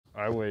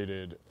I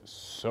waited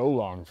so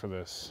long for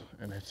this,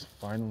 and it's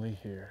finally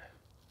here.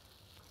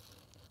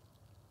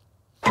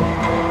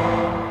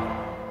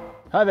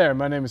 Hi there,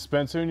 my name is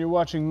Spencer, and you're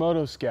watching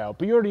Moto Scout,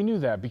 but you already knew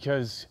that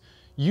because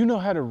you know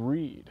how to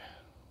read.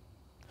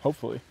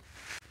 Hopefully.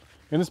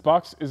 In this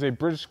box is a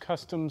British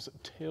Customs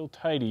tail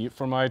tidy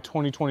for my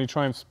 2020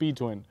 Triumph Speed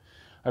Twin.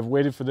 I've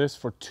waited for this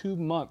for 2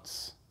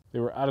 months. They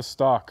were out of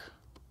stock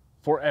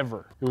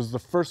forever. It was the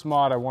first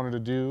mod I wanted to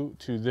do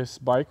to this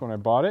bike when I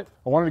bought it.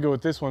 I wanted to go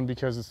with this one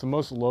because it's the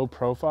most low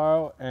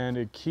profile and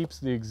it keeps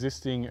the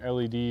existing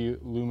LED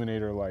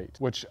illuminator light,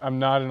 which I'm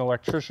not an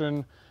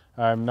electrician,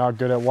 I'm not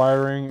good at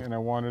wiring, and I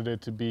wanted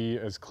it to be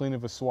as clean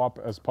of a swap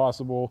as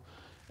possible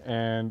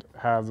and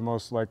have the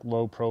most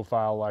low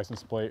profile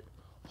license plate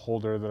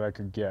holder that I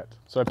could get.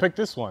 So I picked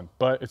this one,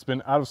 but it's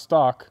been out of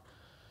stock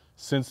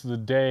since the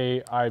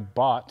day I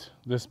bought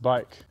this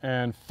bike.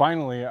 And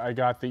finally, I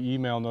got the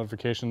email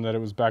notification that it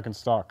was back in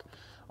stock.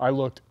 I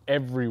looked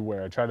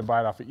everywhere. I tried to buy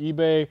it off of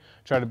eBay,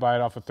 tried to buy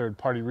it off of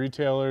third-party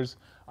retailers.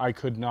 I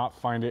could not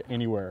find it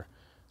anywhere.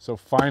 So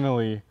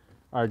finally,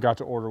 I got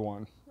to order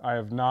one. I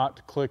have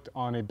not clicked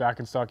on a back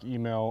in stock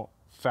email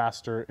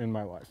faster in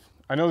my life.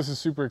 I know this is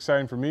super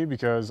exciting for me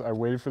because I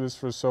waited for this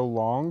for so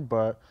long,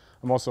 but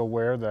I'm also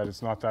aware that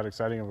it's not that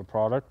exciting of a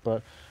product,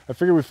 but I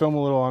figured we'd film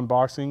a little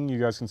unboxing. You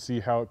guys can see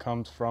how it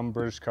comes from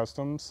British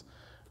Customs,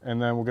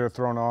 and then we'll get it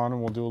thrown on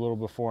and we'll do a little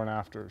before and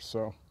after.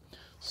 So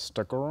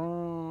stick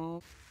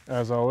around.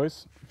 As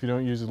always, if you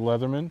don't use a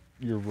Leatherman,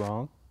 you're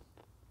wrong.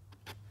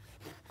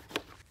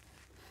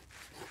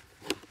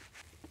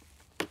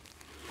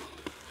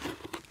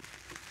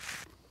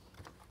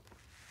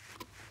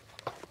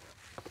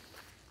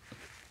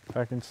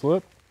 Packing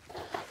slip,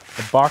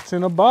 a box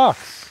in a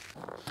box.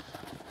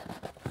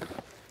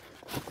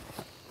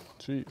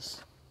 Jeez,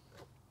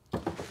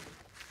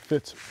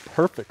 fits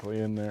perfectly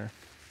in there.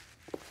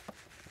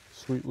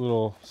 Sweet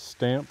little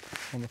stamp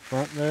on the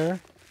front there.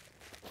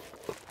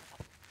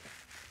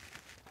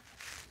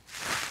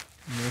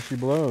 And there she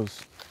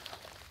blows.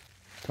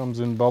 Comes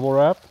in bubble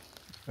wrap,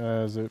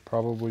 as it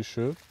probably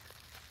should.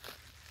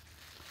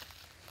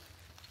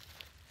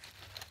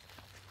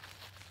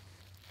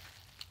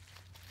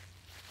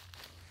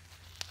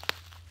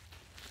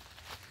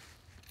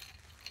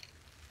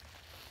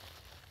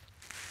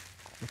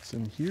 What's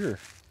in here?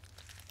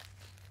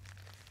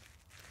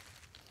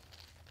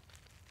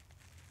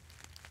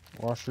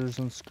 Washers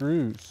and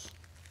screws.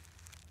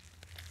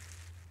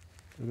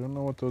 I don't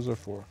know what those are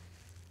for,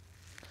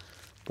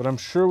 but I'm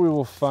sure we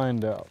will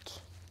find out.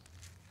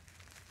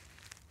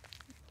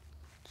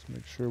 Let's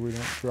make sure we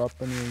don't drop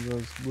any of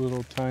those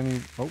little tiny,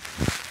 oh,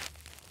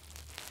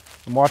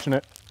 I'm watching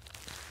it.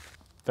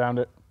 Found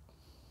it.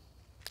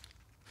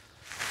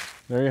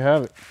 There you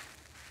have it.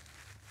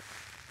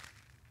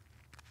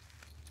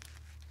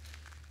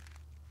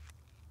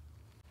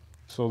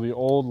 So the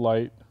old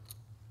light,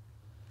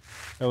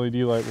 LED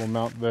light, will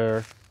mount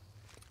there.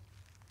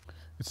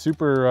 It's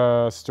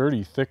super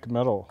sturdy, thick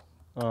metal.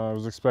 I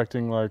was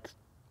expecting the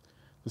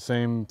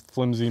same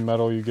flimsy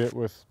metal you get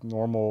with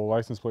normal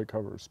license plate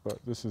covers, but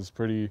this is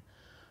pretty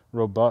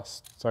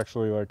robust. It's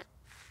actually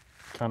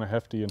kind of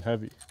hefty and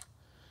heavy.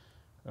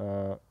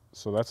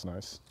 So that's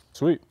nice.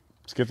 Sweet,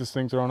 let's get this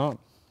thing thrown on.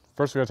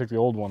 First we gotta take the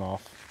old one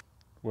off,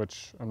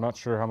 which I'm not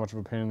sure how much of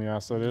a pain in the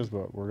ass that is,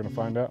 but we're gonna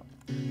find out.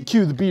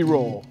 Cue the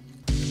B-roll.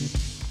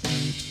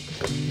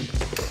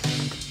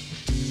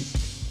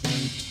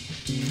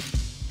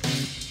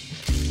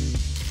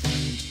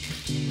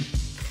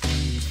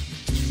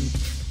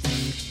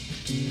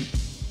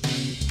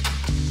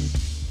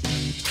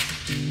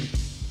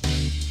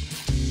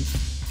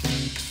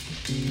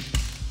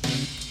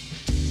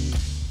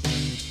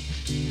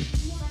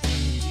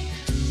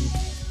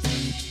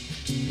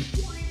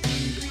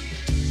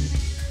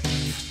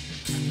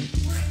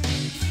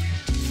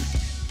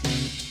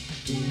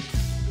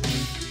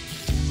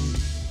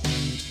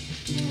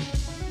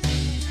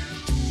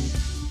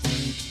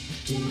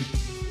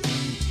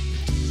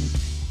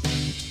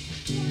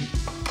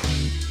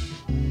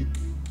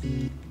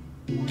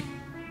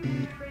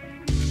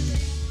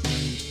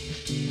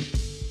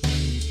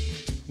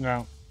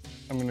 Now,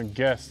 I'm going to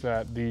guess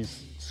that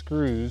these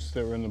screws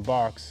that were in the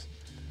box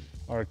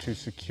are to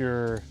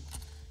secure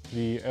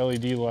the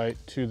LED light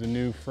to the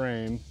new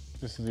frame.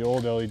 This is the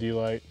old LED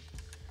light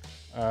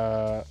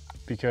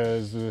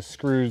because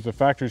the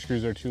factory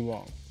screws are too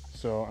long.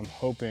 So I'm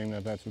hoping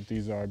that that's what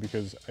these are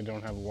because I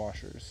don't have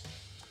washers.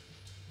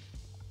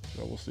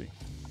 So we'll see.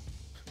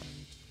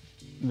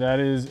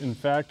 That is in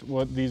fact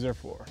what these are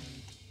for.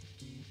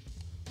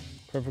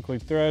 Perfectly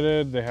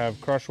threaded. They have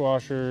crush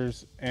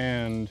washers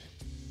and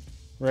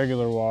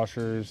regular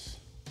washers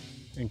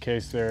in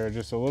case they're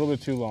just a little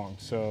bit too long.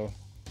 So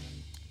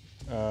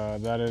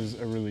that is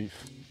a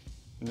relief.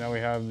 Now we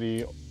have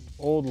the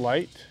old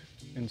light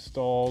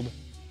installed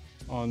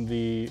on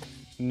the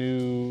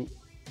new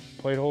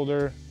plate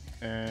holder,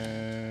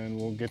 and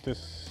we'll get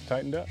this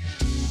tightened up.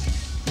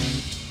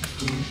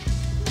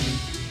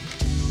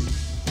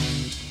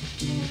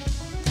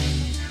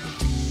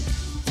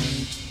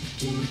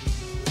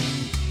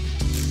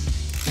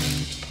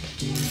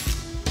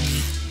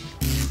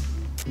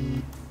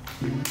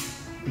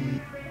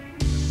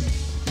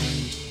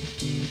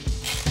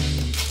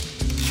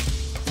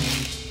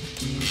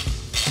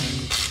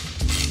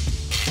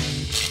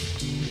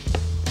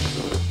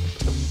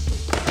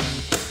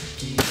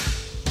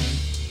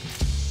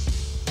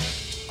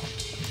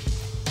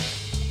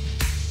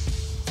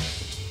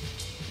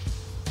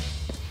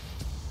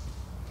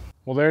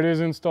 Well, there it is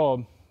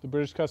installed. The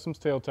British Customs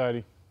tail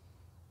tidy.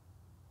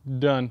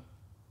 Done.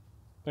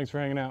 Thanks for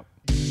hanging out.